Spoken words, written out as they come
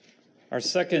Our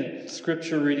second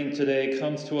scripture reading today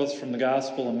comes to us from the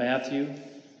Gospel of Matthew.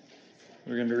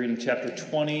 We're going to be reading chapter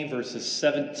 20, verses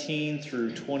 17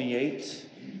 through 28.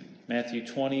 Matthew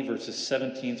 20, verses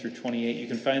 17 through 28. You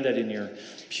can find that in your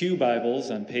pew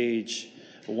Bibles on page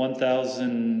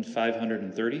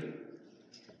 1530.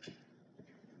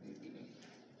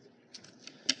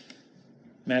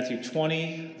 Matthew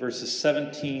 20, verses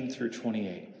 17 through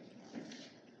 28.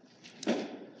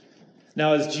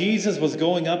 Now, as Jesus was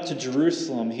going up to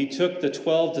Jerusalem, he took the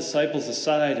 12 disciples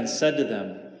aside and said to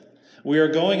them, "We are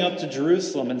going up to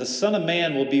Jerusalem, and the Son of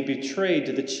Man will be betrayed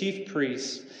to the chief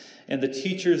priests and the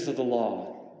teachers of the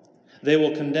law. They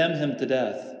will condemn him to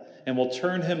death, and will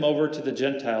turn him over to the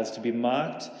Gentiles to be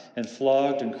mocked and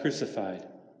flogged and crucified.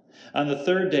 On the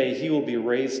third day he will be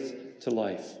raised to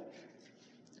life."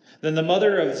 Then the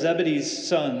mother of Zebedee's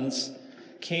sons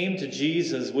came to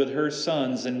Jesus with her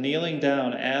sons, and kneeling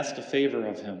down asked a favor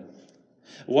of him.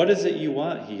 "What is it you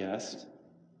want?" he asked.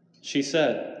 She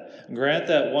said, "Grant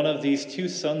that one of these two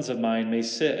sons of mine may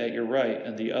sit at your right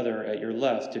and the other at your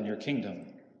left in your kingdom."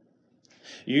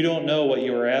 "You don't know what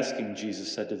you are asking,"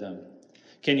 Jesus said to them.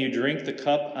 "Can you drink the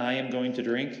cup I am going to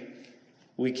drink?"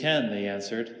 "We can," they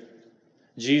answered.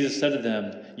 Jesus said to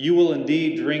them, "You will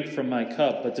indeed drink from my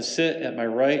cup, but to sit at my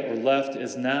right or left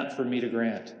is not for me to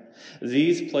grant.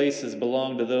 These places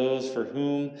belong to those for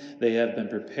whom they have been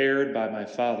prepared by my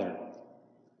Father."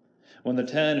 When the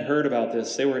 10 heard about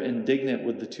this, they were indignant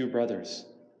with the two brothers.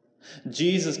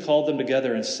 Jesus called them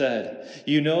together and said,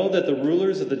 "You know that the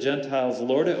rulers of the Gentiles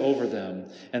lord it over them,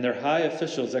 and their high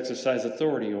officials exercise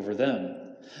authority over them.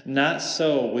 Not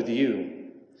so with you.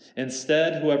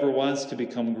 Instead, whoever wants to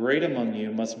become great among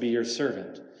you must be your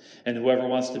servant, and whoever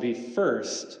wants to be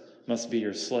first must be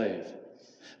your slave.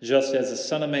 Just as the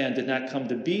Son of Man did not come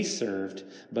to be served,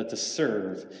 but to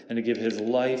serve, and to give his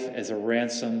life as a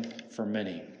ransom for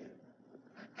many."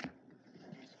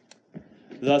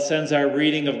 Thus ends our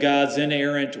reading of God's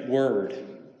inerrant word.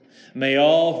 May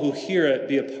all who hear it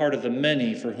be a part of the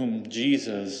many for whom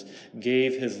Jesus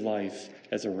gave his life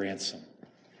as a ransom.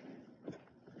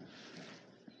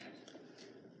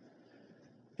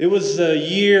 It was the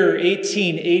year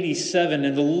 1887,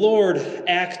 and the Lord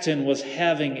Acton was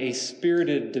having a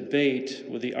spirited debate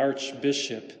with the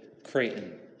Archbishop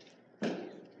Creighton.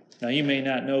 Now, you may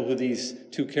not know who these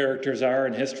two characters are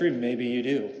in history. Maybe you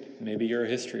do. Maybe you're a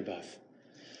history buff.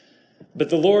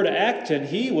 But the Lord Acton,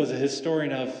 he was a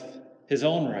historian of his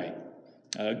own right,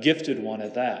 a gifted one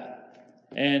at that,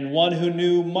 and one who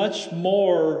knew much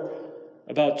more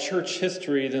about church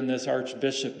history than this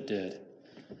archbishop did.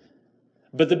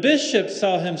 But the bishop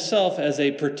saw himself as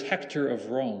a protector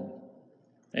of Rome,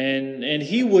 and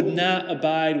he would not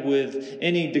abide with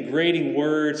any degrading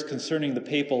words concerning the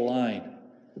papal line.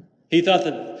 He thought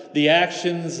that the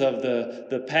actions of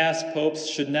the past popes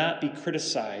should not be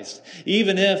criticized,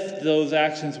 even if those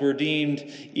actions were deemed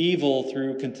evil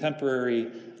through contemporary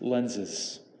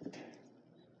lenses.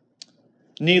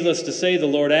 Needless to say, the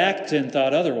Lord Acton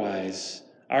thought otherwise,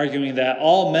 arguing that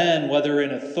all men, whether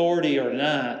in authority or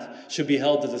not, should be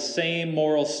held to the same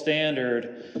moral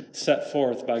standard set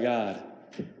forth by God.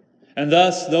 And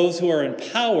thus, those who are in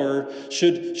power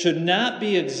should not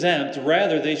be exempt.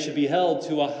 Rather, they should be held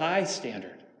to a high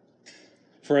standard.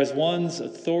 For as one's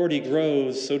authority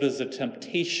grows, so does the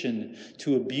temptation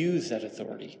to abuse that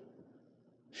authority.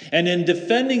 And in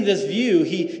defending this view,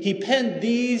 he penned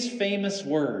these famous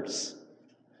words: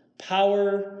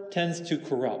 "Power tends to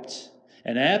corrupt,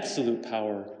 and absolute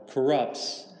power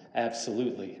corrupts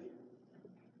absolutely."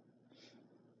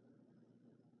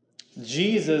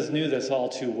 Jesus knew this all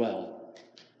too well.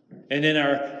 And in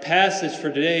our passage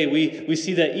for today, we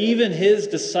see that even his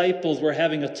disciples were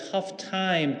having a tough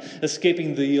time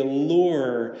escaping the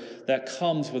allure that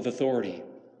comes with authority.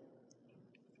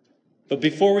 But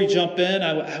before we jump in,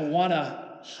 I want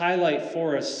to highlight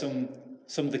for us some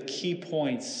of the key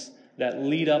points that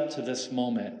lead up to this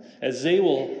moment, as they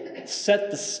will set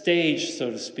the stage,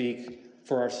 so to speak,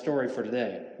 for our story for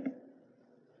today.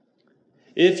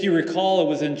 If you recall, it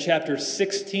was in chapter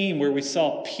 16 where we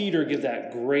saw Peter give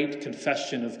that great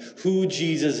confession of who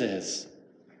Jesus is.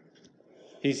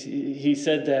 He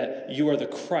said that you are the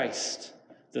Christ,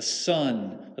 the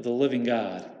Son of the living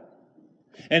God.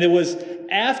 And it was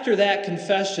after that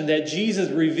confession that Jesus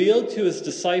revealed to his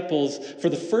disciples for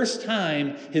the first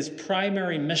time his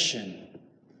primary mission.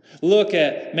 Look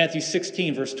at Matthew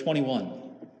 16, verse 21.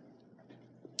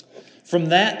 From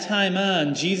that time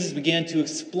on, Jesus began to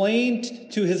explain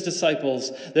to his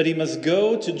disciples that he must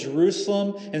go to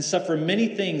Jerusalem and suffer many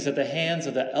things at the hands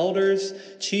of the elders,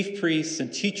 chief priests,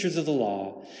 and teachers of the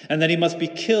law, and that he must be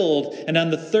killed and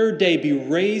on the third day be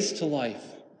raised to life.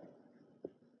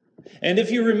 And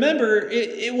if you remember,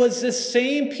 it was this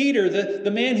same Peter,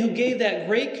 the man who gave that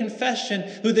great confession,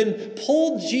 who then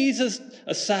pulled Jesus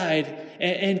aside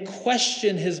and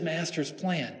questioned his master's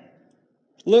plan.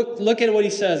 Look at what he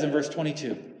says in verse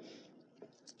 22.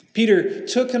 Peter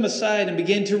took him aside and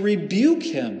began to rebuke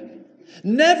him.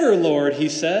 "Never, Lord," he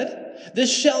said,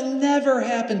 "this shall never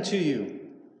happen to you."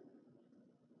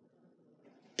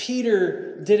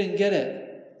 Peter didn't get it.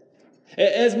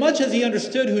 As much as he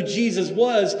understood who Jesus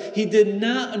was, he did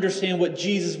not understand what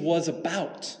Jesus was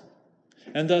about.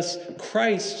 And thus,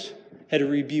 Christ had to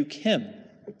rebuke him.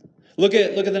 Look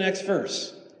at the next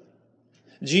verse.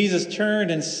 Jesus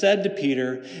turned and said to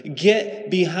Peter, "Get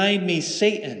behind me,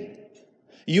 Satan.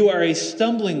 You are a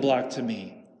stumbling block to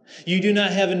me. You do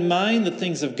not have in mind the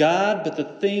things of God, but the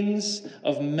things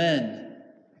of men."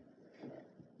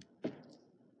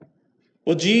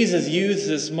 Well, Jesus used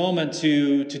this moment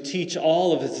to teach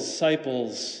all of his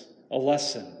disciples a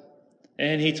lesson.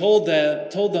 And he told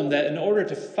them that in order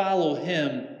to follow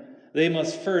him, they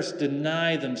must first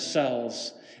deny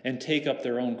themselves and take up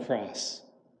their own cross.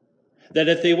 That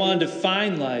if they wanted to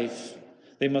find life,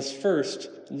 they must first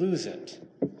lose it.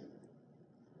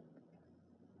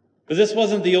 But this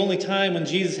wasn't the only time when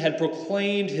Jesus had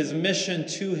proclaimed his mission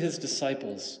to his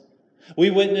disciples.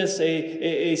 We witness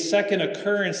a second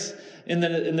occurrence in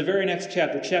the very next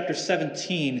chapter, chapter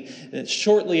 17,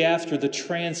 shortly after the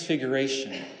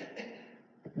Transfiguration.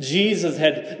 Jesus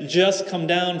had just come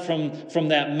down from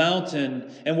that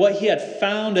mountain, and what he had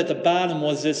found at the bottom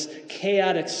was this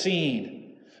chaotic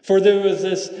scene. For there was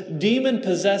this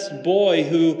demon-possessed boy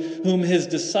whom his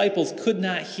disciples could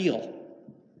not heal.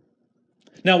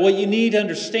 Now, what you need to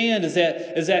understand is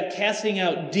that casting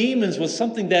out demons was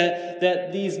something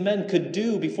that these men could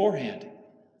do beforehand.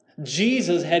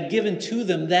 Jesus had given to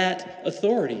them that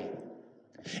authority.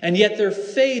 And yet their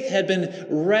faith had been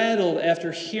rattled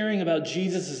after hearing about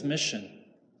Jesus' mission.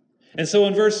 And so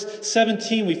in verse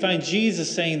 17, we find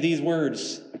Jesus saying these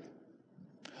words.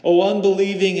 "O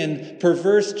unbelieving and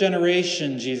perverse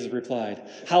generation," Jesus replied,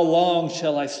 "how long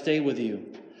shall I stay with you?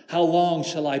 How long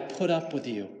shall I put up with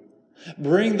you?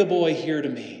 Bring the boy here to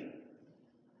me."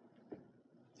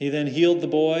 He then healed the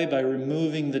boy by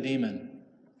removing the demon.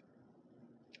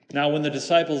 Now, when the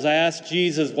disciples asked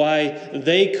Jesus why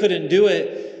they couldn't do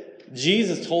it,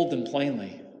 Jesus told them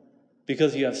plainly,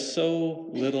 "Because you have so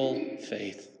little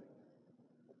faith."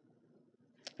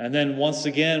 And then once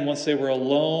again, once they were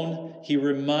alone, he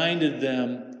reminded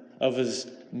them of his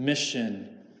mission.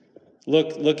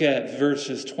 Look at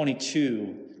verses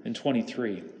 22 and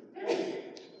 23.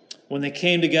 When they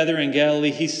came together in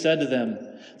Galilee, he said to them,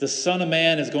 "The Son of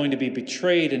Man is going to be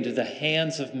betrayed into the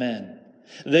hands of men.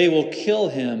 They will kill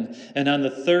him, and on the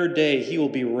third day he will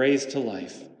be raised to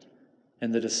life."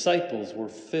 And the disciples were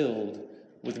filled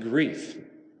with grief.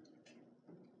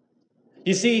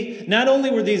 You see, not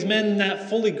only were these men not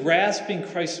fully grasping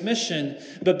Christ's mission,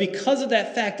 but because of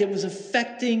that fact, it was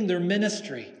affecting their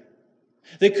ministry.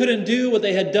 They couldn't do what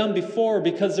they had done before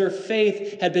because their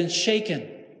faith had been shaken.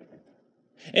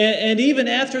 And even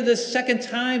after this second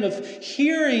time of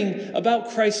hearing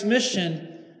about Christ's mission,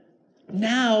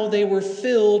 now they were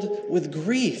filled with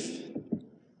grief.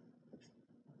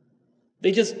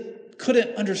 They just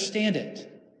couldn't understand it.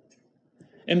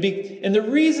 And the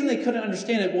reason they couldn't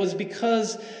understand it was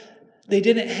because they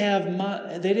didn't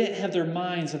have their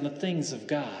minds on the things of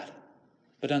God,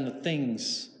 but on the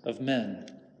things of men.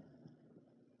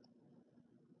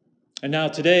 And now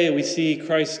today we see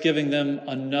Christ giving them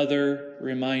another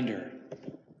reminder.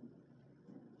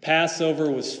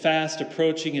 Passover was fast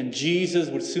approaching, and Jesus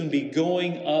would soon be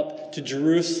going up to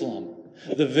Jerusalem,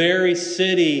 the very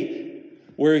city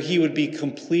where he would be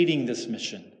completing this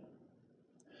mission.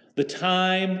 The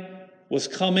time was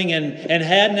coming and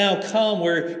had now come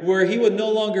where he would no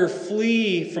longer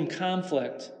flee from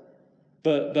conflict,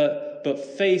 but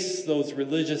face those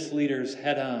religious leaders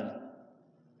head on.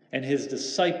 And his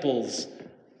disciples,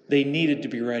 they needed to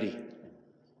be ready.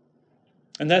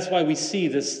 And that's why we see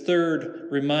this third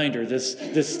reminder,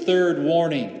 this third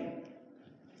warning.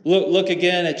 Look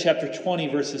again at chapter 20,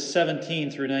 verses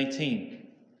 17 through 19.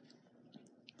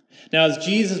 Now, as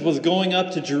Jesus was going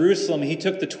up to Jerusalem, he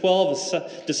took the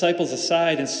 12 disciples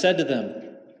aside and said to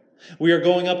them, "We are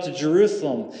going up to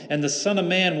Jerusalem, and the Son of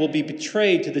Man will be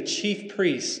betrayed to the chief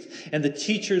priests and the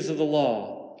teachers of the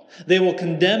law. They will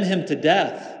condemn him to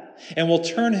death and will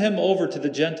turn him over to the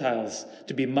Gentiles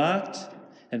to be mocked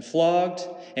and flogged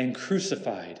and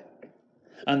crucified.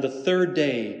 On the third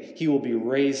day, he will be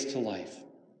raised to life."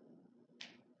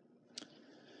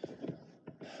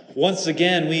 Once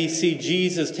again, we see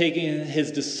Jesus taking his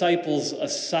disciples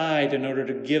aside in order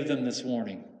to give them this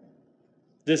warning.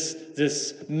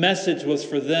 This message was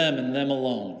for them and them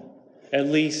alone, at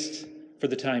least for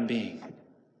the time being.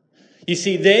 You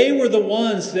see, they were the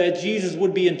ones that Jesus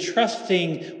would be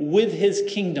entrusting with his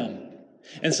kingdom.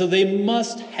 And so they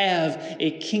must have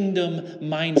a kingdom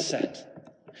mindset.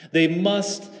 They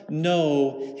must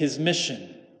know his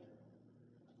mission.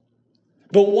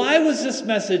 But why was this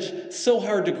message so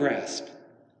hard to grasp?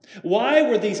 Why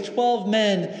were these 12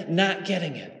 men not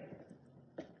getting it?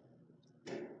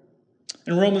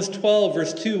 In Romans 12,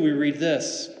 verse 2, we read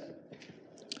this: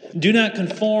 "Do not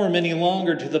conform any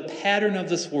longer to the pattern of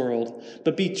this world,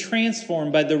 but be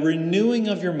transformed by the renewing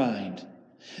of your mind.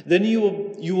 Then you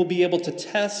will be able to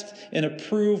test and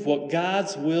approve what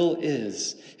God's will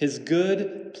is, his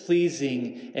good,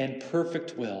 pleasing, and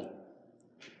perfect will."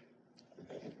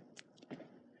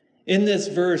 In this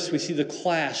verse, we see the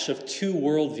clash of two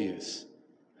worldviews.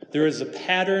 There is a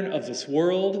pattern of this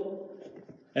world,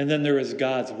 and then there is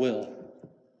God's will.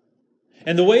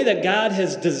 And the way that God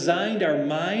has designed our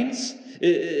minds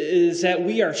is that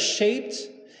we are shaped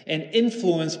and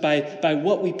influenced by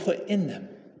what we put in them.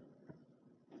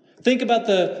 Think about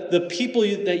the people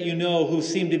that you know who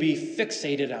seem to be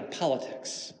fixated on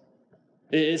politics.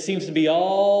 It seems to be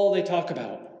all they talk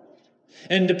about.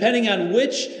 And depending on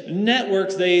which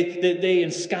networks they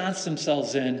ensconce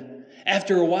themselves in,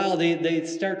 after a while they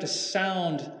start to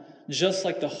sound just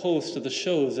like the host of the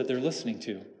shows that they're listening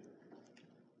to.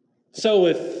 So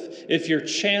if your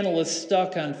channel is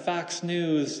stuck on Fox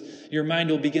News, your mind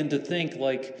will begin to think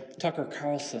like Tucker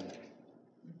Carlson.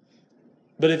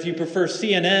 But if you prefer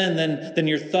CNN, then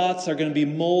your thoughts are going to be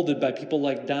molded by people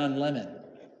like Don Lemon.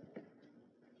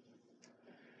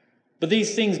 But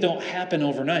these things don't happen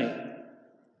overnight.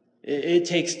 It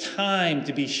takes time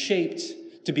to be shaped,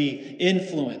 to be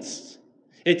influenced.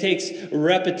 It takes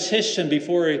repetition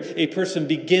before a person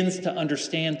begins to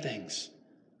understand things.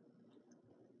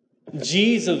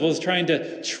 Jesus was trying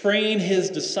to train his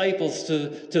disciples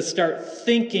to start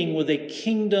thinking with a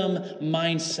kingdom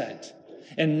mindset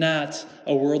and not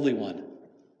a worldly one.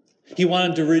 He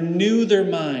wanted to renew their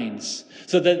minds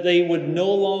so that they would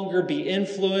no longer be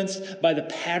influenced by the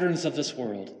patterns of this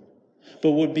world,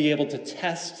 but would be able to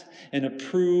test and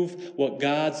approve what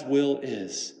God's will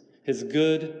is, his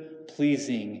good,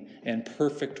 pleasing, and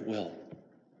perfect will.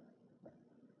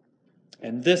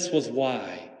 And this was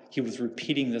why he was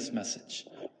repeating this message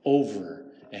over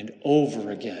and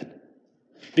over again,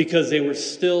 because they were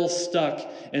still stuck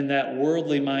in that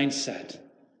worldly mindset.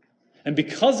 And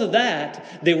because of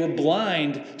that, they were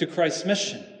blind to Christ's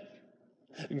mission.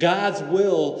 God's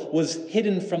will was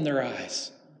hidden from their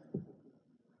eyes.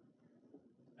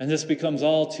 And this becomes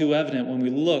all too evident when we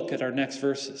look at our next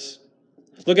verses.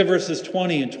 Look at verses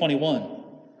 20 and 21.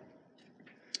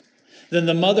 Then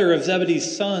the mother of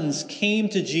Zebedee's sons came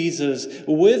to Jesus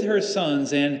with her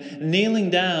sons and,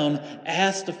 kneeling down,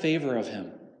 asked a favor of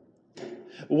him.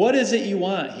 "What is it you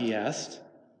want?" he asked.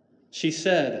 She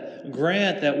said,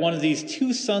 "Grant that one of these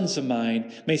two sons of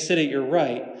mine may sit at your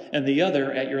right and the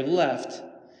other at your left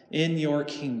in your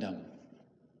kingdom."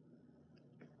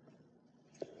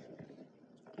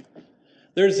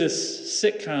 There's this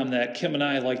sitcom that Kim and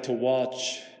I like to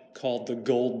watch called The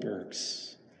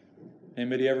Goldbergs.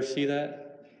 Anybody ever see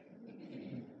that?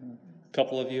 A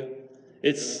couple of you?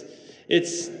 It's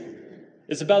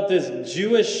about this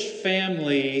Jewish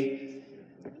family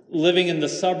living in the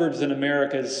suburbs in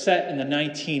America. It's set in the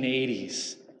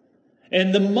 1980s.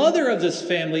 And the mother of this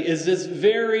family is this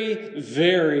very,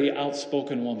 very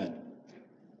outspoken woman.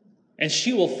 And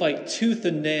she will fight tooth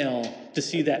and nail to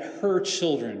see that her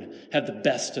children have the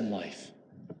best in life.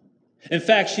 In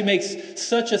fact, she makes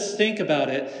such a stink about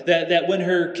it that when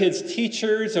her kids'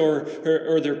 teachers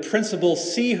or their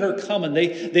principals see her coming,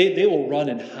 they will run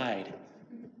and hide.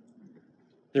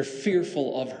 They're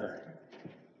fearful of her.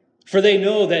 For they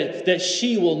know that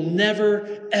she will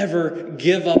never, ever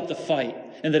give up the fight,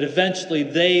 and that eventually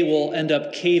they will end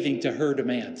up caving to her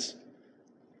demands.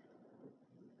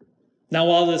 Now,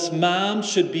 while this mom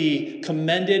should be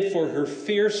commended for her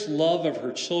fierce love of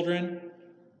her children,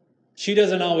 she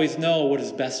doesn't always know what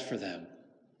is best for them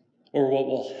or what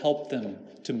will help them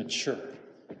to mature.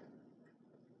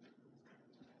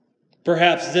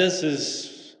 Perhaps this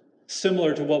is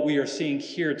similar to what we are seeing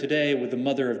here today with the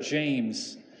mother of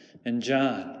James and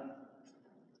John.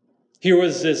 Here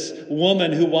was this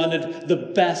woman who wanted the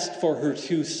best for her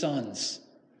two sons,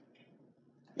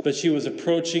 but she was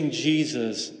approaching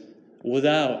Jesus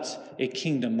without a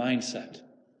kingdom mindset.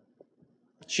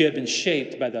 She had been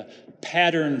shaped by the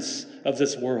patterns of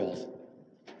this world.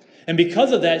 And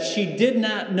because of that, she did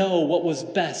not know what was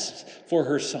best for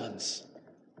her sons.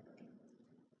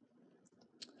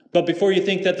 But before you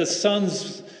think that the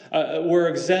sons were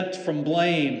exempt from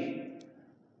blame,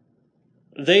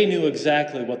 they knew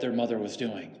exactly what their mother was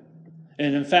doing.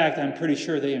 And in fact, I'm pretty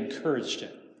sure they encouraged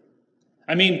it.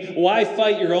 I mean, why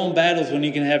fight your own battles when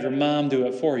you can have your mom do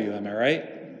it for you, am I right?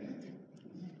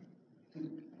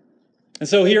 And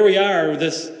so here we are,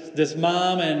 this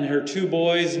mom and her two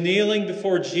boys kneeling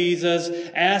before Jesus,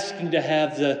 asking to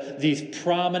have these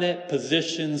prominent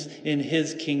positions in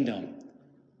his kingdom.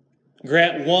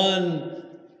 Grant one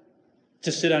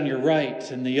to sit on your right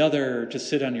and the other to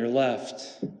sit on your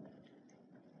left.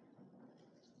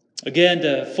 Again,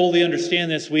 to fully understand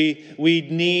this, we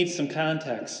need some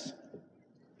context.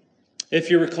 If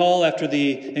you recall, after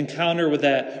the encounter with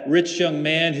that rich young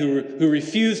man who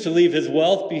refused to leave his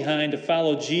wealth behind to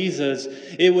follow Jesus,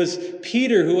 it was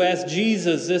Peter who asked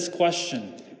Jesus this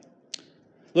question.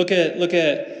 Look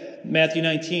at Matthew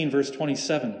 19, verse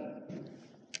 27.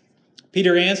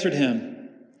 Peter answered him,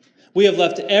 "We have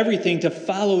left everything to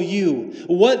follow you.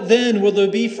 What then will there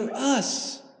be for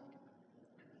us?"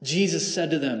 Jesus said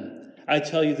to them, "I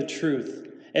tell you the truth.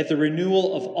 At the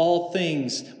renewal of all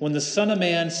things, when the Son of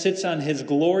Man sits on his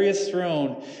glorious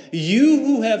throne, you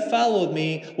who have followed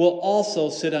me will also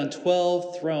sit on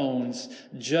 12 thrones,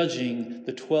 judging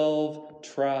the 12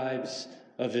 tribes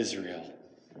of Israel."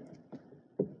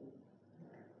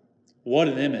 What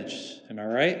an image, am I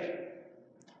right?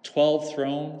 12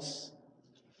 thrones,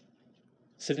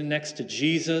 sitting next to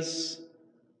Jesus,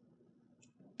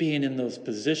 being in those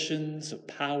positions of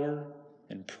power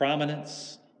and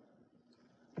prominence.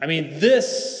 I mean,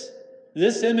 this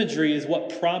imagery is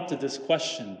what prompted this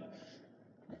question.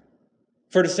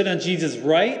 For to sit on Jesus'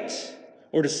 right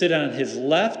or to sit on his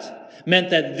left meant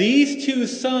that these two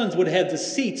sons would have the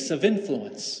seats of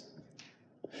influence.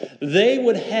 They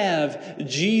would have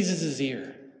Jesus'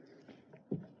 ear.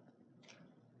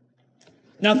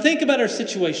 Now think about our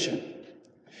situation.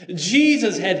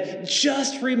 Jesus had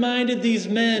just reminded these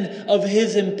men of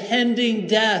his impending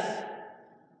death.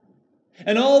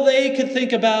 And all they could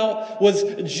think about was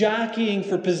jockeying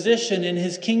for position in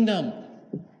his kingdom.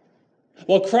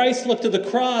 While Christ looked to the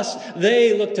cross,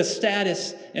 they looked to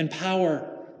status and power.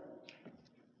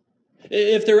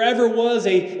 If there ever was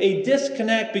a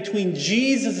disconnect between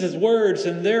Jesus' words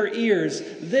and their ears,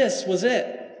 this was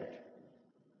it.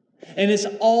 And it's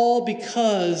all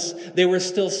because they were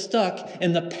still stuck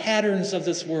in the patterns of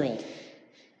this world.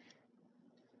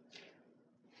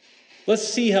 Let's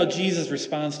see how Jesus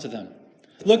responds to them.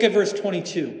 Look at verse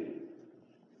 22.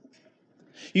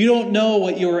 "You don't know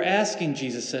what you are asking,"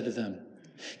 Jesus said to them.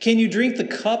 "Can you drink the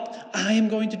cup I am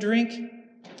going to drink?"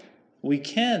 "We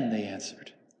can," they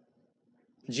answered.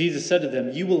 Jesus said to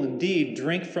them, "You will indeed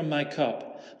drink from my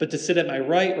cup, but to sit at my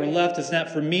right or left is not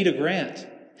for me to grant.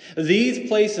 These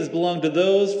places belong to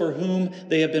those for whom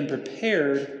they have been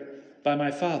prepared by my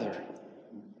Father."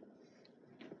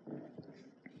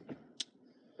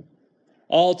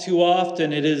 All too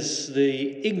often, it is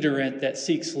the ignorant that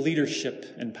seeks leadership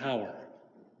and power.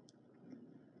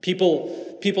 People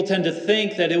tend to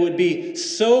think that it would be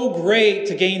so great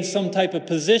to gain some type of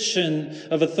position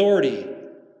of authority,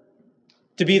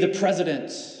 to be the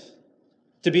president,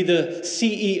 to be the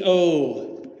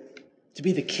CEO, to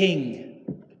be the king.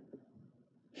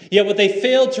 Yet what they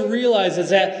fail to realize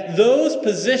is that those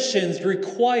positions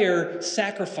require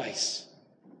sacrifice.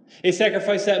 A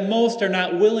sacrifice that most are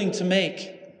not willing to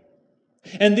make.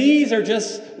 And these are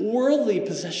just worldly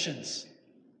positions.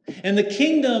 And the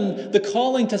kingdom, the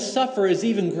calling to suffer is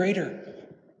even greater.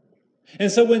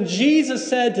 And so when Jesus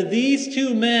said to these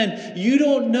two men, "You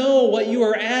don't know what you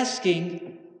are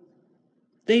asking,"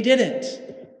 they didn't.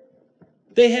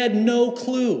 They had no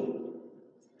clue.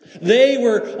 They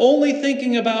were only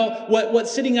thinking about what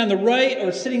sitting on the right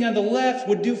or sitting on the left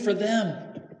would do for them.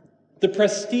 The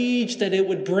prestige that it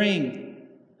would bring,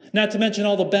 not to mention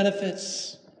all the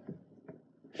benefits.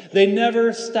 They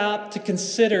never stopped to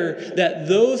consider that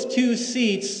those two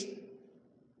seats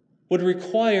would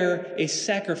require a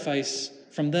sacrifice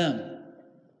from them.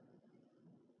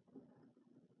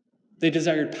 They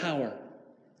desired power.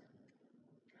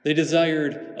 They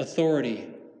desired authority.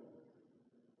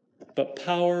 But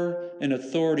power and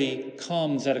authority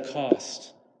comes at a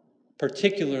cost,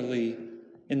 particularly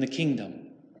in the kingdom.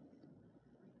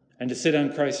 And to sit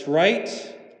on Christ's right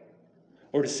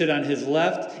or to sit on his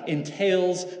left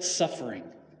entails suffering.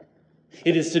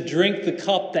 It is to drink the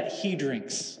cup that he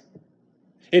drinks.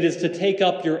 It is to take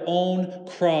up your own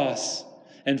cross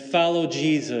and follow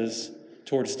Jesus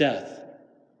towards death.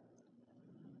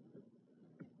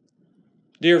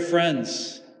 Dear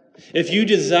friends, if you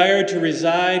desire to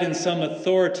reside in some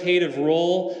authoritative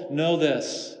role, know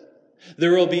this.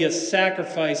 There will be a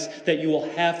sacrifice that you will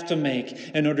have to make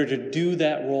in order to do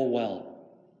that role well.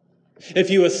 If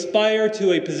you aspire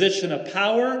to a position of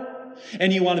power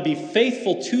and you want to be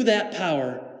faithful to that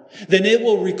power, then it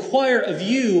will require of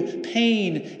you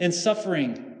pain and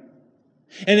suffering.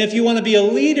 And if you want to be a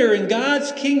leader in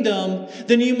God's kingdom,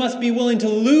 then you must be willing to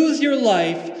lose your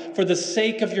life for the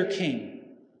sake of your King.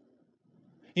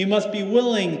 You must be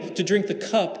willing to drink the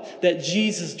cup that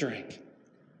Jesus drank.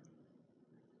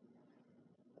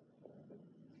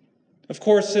 Of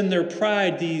course, in their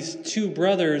pride, these two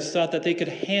brothers thought that they could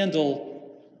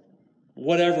handle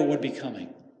whatever would be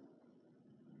coming.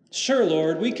 Sure,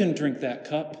 Lord, we can drink that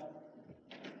cup.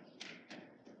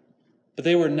 But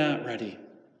they were not ready.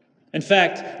 In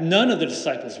fact, none of the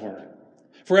disciples were.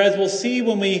 For as we'll see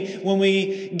when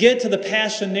we get to the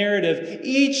Passion narrative,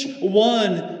 each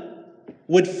one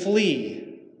would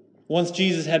flee once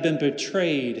Jesus had been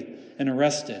betrayed and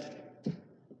arrested.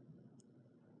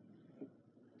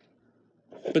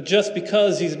 But just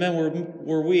because these men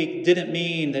were weak didn't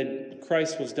mean that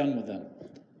Christ was done with them.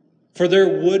 For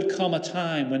there would come a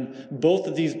time when both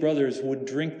of these brothers would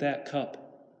drink that cup.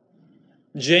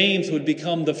 James would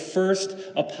become the first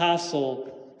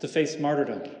apostle to face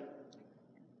martyrdom.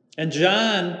 And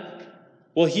John,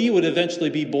 well, he would eventually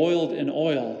be boiled in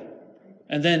oil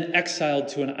and then exiled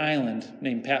to an island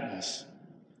named Patmos.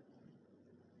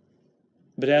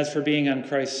 But as for being on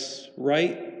Christ's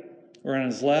right or on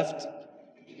his left,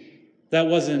 that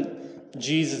wasn't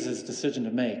Jesus' decision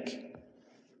to make.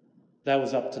 That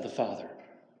was up to the Father.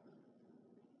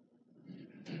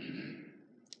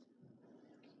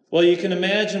 Well, you can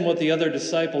imagine what the other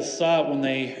disciples thought when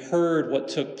they heard what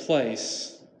took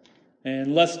place.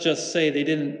 And let's just say they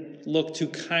didn't look too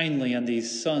kindly on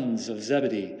these sons of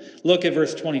Zebedee. Look at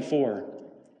verse 24.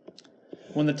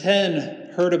 When the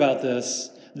 10 heard about this,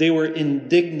 they were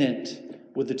indignant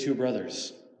with the two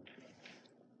brothers.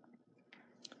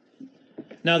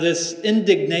 Now, this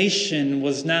indignation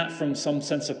was not from some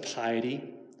sense of piety,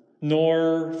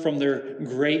 nor from their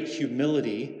great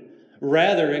humility.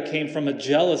 Rather, it came from a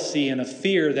jealousy and a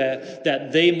fear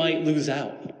that they might lose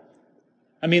out.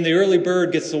 I mean, the early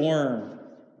bird gets the worm.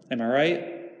 Am I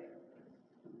right?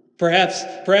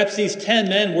 Perhaps these 10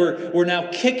 men were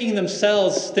now kicking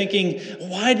themselves, thinking,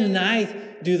 why didn't I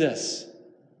do this?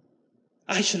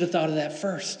 I should have thought of that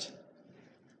first.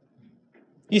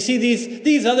 You see,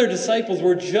 these other disciples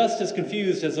were just as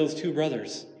confused as those two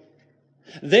brothers.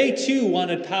 They too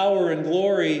wanted power and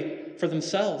glory for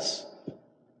themselves.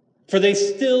 For they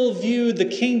still viewed the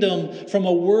kingdom from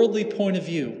a worldly point of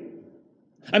view.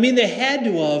 I mean, they had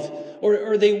to have,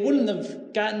 or they wouldn't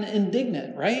have gotten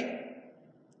indignant, right?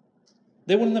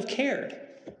 They wouldn't have cared.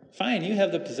 Fine, you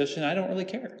have the position, I don't really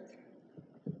care.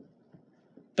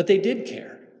 But they did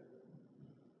care.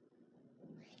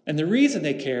 And the reason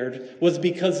they cared was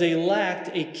because they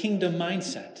lacked a kingdom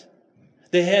mindset.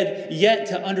 They had yet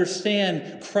to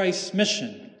understand Christ's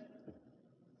mission.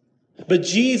 But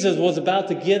Jesus was about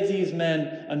to give these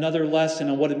men another lesson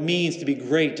on what it means to be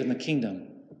great in the kingdom.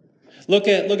 Look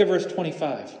at verse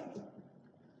 25.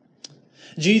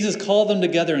 Jesus called them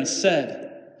together and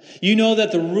said, "You know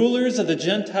that the rulers of the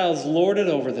Gentiles lord it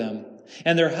over them,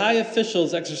 and their high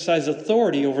officials exercise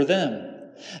authority over them.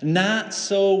 Not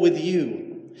so with you.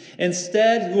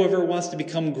 Instead, whoever wants to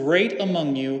become great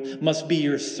among you must be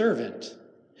your servant.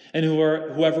 And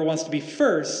whoever wants to be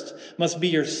first must be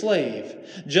your slave,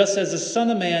 just as the Son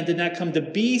of Man did not come to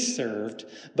be served,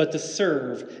 but to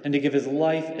serve and to give his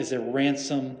life as a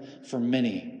ransom for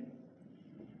many."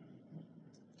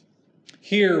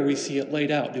 Here we see it laid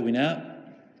out, do we not?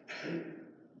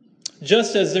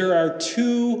 Just as there are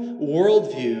two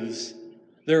worldviews,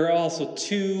 there are also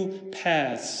two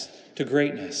paths to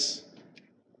greatness.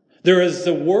 There is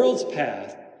the world's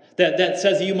path that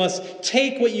says you must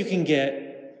take what you can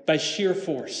get by sheer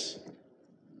force.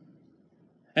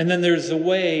 And then there's the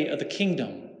way of the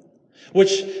kingdom,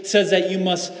 which says that you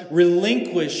must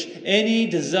relinquish any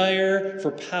desire for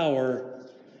power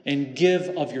and give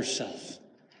of yourself.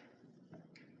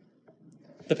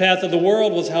 The path of the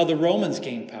world was how the Romans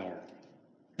gained power.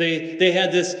 They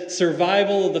had this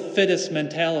survival of the fittest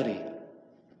mentality.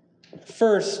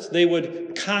 First, they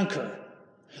would conquer.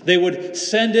 They would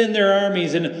send in their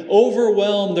armies and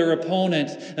overwhelm their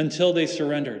opponent until they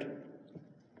surrendered.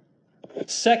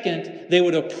 Second, they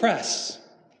would oppress.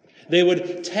 They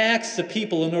would tax the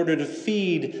people in order to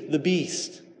feed the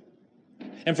beast.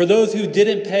 And for those who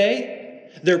didn't pay,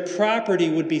 their property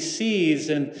would be seized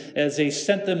and as they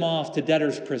sent them off to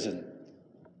debtor's prison.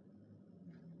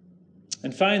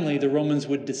 And finally, the Romans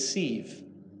would deceive.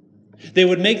 They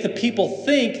would make the people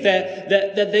think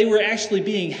that they were actually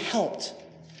being helped.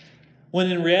 when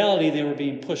in reality they were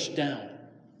being pushed down.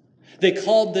 They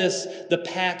called this the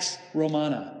Pax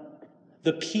Romana,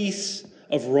 the peace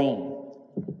of Rome.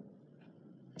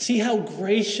 See how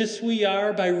gracious we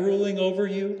are by ruling over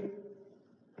you?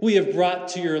 We have brought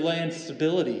to your land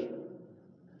stability.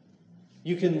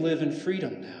 You can live in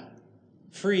freedom now,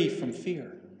 free from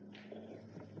fear.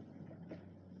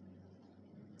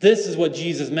 This is what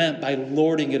Jesus meant by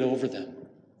lording it over them.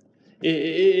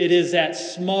 It is that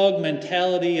smug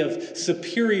mentality of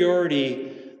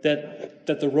superiority that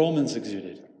the Romans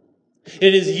exuded.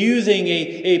 It is using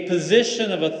a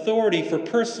position of authority for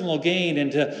personal gain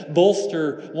and to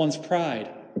bolster one's pride.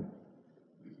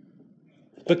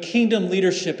 But kingdom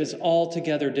leadership is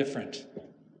altogether different,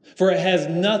 for it has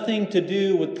nothing to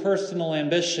do with personal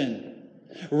ambition.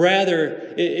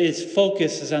 Rather, its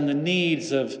focus is on the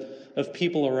needs of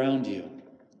people around you.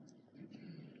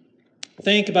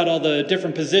 Think about all the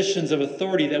different positions of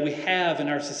authority that we have in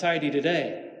our society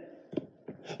today.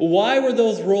 Why were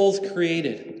those roles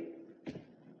created?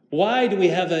 Why do we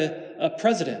have a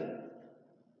president?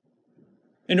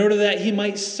 In order that he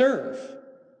might serve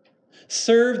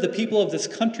the people of this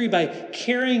country by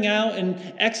carrying out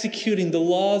and executing the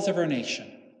laws of our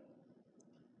nation.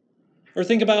 Or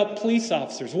think about police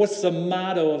officers. What's the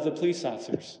motto of the police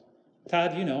officers?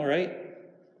 Todd, you know,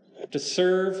 right? To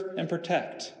serve and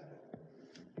protect.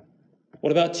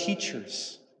 What about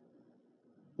teachers?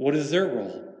 What is their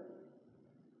role?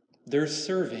 They're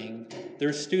serving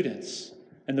their students.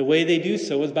 And the way they do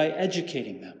so is by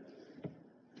educating them.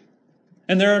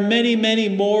 And there are many, many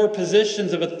more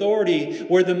positions of authority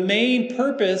where the main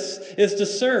purpose is to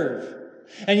serve.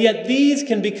 And yet these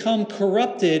can become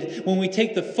corrupted when we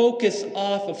take the focus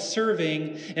off of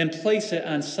serving and place it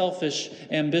on selfish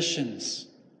ambitions.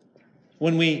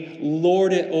 When we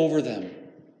lord it over them.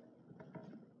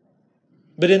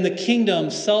 But in the kingdom,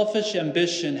 selfish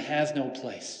ambition has no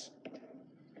place.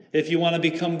 If you want to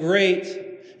become great,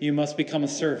 you must become a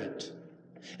servant.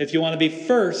 If you want to be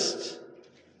first,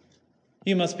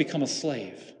 you must become a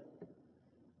slave.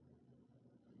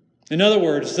 In other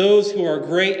words, those who are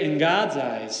great in God's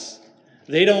eyes,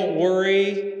 they don't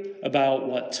worry about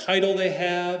what title they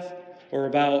have or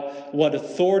about what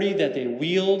authority that they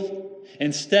wield.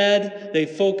 Instead, they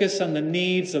focus on the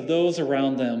needs of those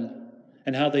around them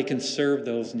and how they can serve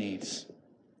those needs.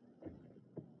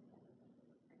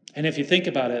 And if you think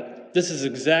about it, this is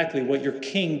exactly what your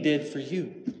king did for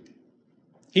you.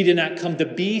 He did not come to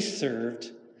be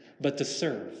served, but to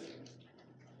serve.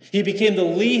 He became the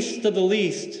least of the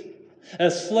least, a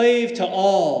slave to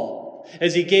all,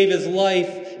 as he gave his life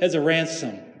as a ransom.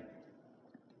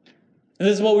 And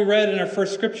this is what we read in our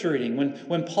first scripture reading,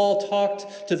 when Paul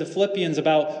talked to the Philippians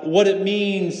about what it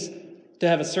means to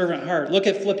have a servant heart. Look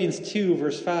at Philippians 2,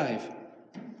 verse 5.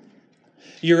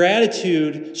 Your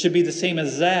attitude should be the same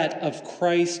as that of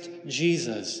Christ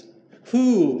Jesus,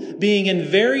 who, being in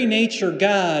very nature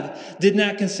God, did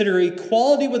not consider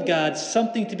equality with God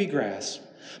something to be grasped,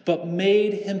 but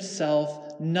made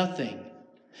himself nothing,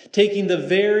 taking the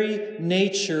very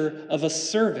nature of a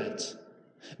servant,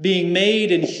 being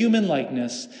made in human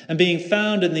likeness, and being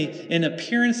found in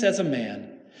appearance as a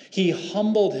man. He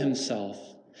humbled himself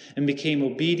and became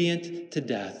obedient to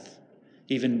death,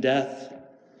 even death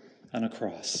on a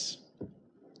cross.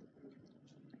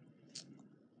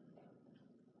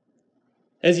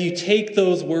 As you take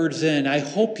those words in, I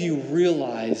hope you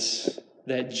realize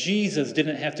that Jesus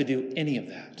didn't have to do any of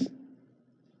that.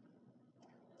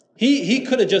 He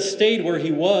could have just stayed where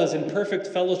he was in perfect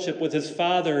fellowship with his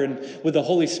Father and with the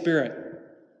Holy Spirit.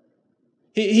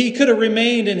 He could have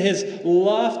remained in his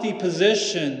lofty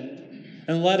position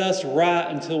and let us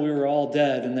rot until we were all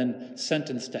dead and then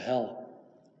sentenced to hell.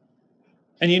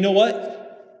 And you know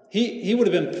what? He would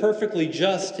have been perfectly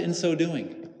just in so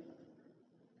doing.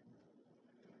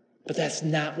 But that's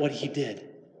not what he did.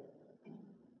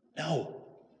 No.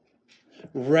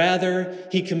 Rather,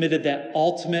 he committed that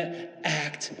ultimate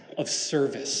act of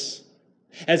service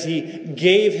as he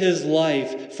gave his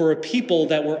life for a people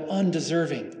that were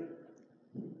undeserving.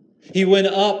 He went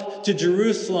up to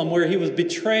Jerusalem where he was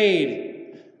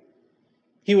betrayed.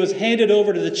 He was handed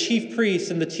over to the chief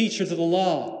priests and the teachers of the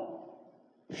law.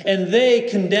 And they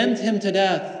condemned him to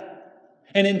death,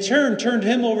 and in turn turned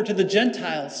him over to the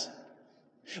Gentiles,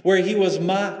 where he was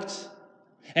mocked,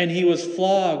 and he was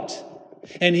flogged,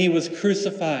 and he was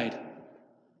crucified.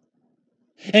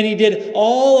 And he did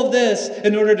all of this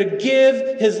in order to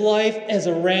give his life as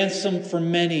a ransom for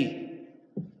many.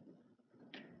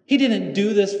 He didn't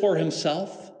do this for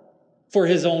himself, for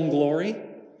his own glory.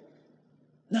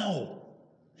 No,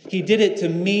 he did it to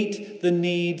meet the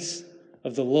needs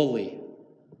of the lowly.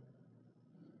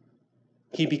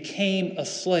 He became a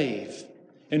slave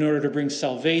in order to bring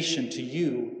salvation to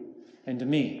you and to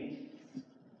me.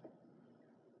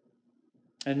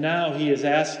 And now he is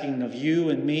asking of you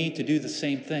and me to do the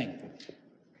same thing.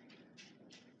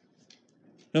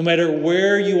 No matter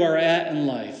where you are at in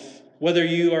life, whether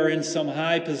you are in some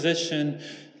high position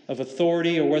of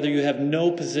authority or whether you have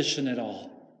no position at all,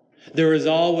 there is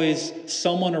always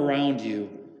someone around you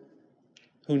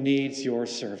who needs your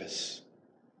service.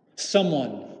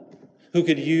 Someone who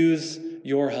could use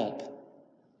your help.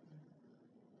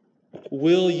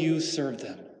 Will you serve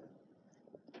them?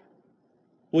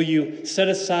 Will you set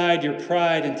aside your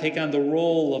pride and take on the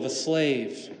role of a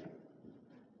slave?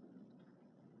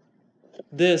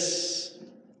 This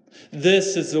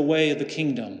is the way of the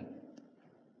kingdom.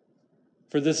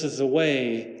 For this is the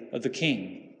way of the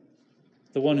King,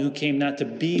 the one who came not to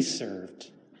be served,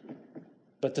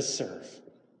 but to serve.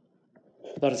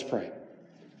 Let us pray.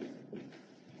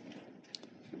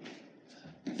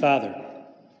 Father,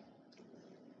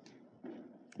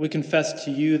 we confess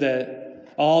to you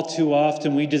that all too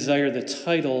often we desire the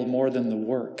title more than the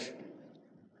work.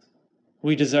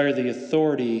 We desire the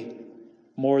authority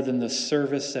more than the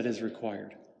service that is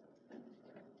required.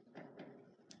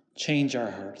 Change our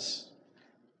hearts.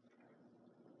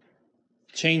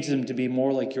 Change them to be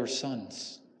more like your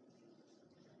sons.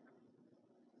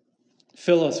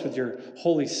 Fill us with your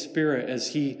Holy Spirit as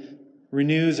he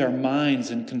renews our minds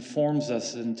and conforms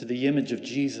us into the image of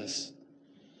Jesus.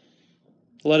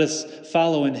 Let us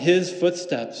follow in his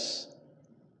footsteps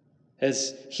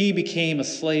as he became a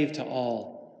slave to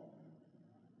all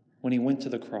when he went to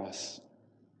the cross.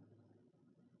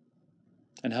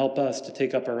 And help us to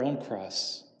take up our own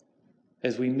cross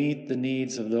as we meet the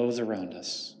needs of those around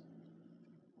us.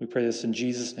 We pray this in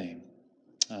Jesus' name.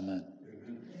 Amen.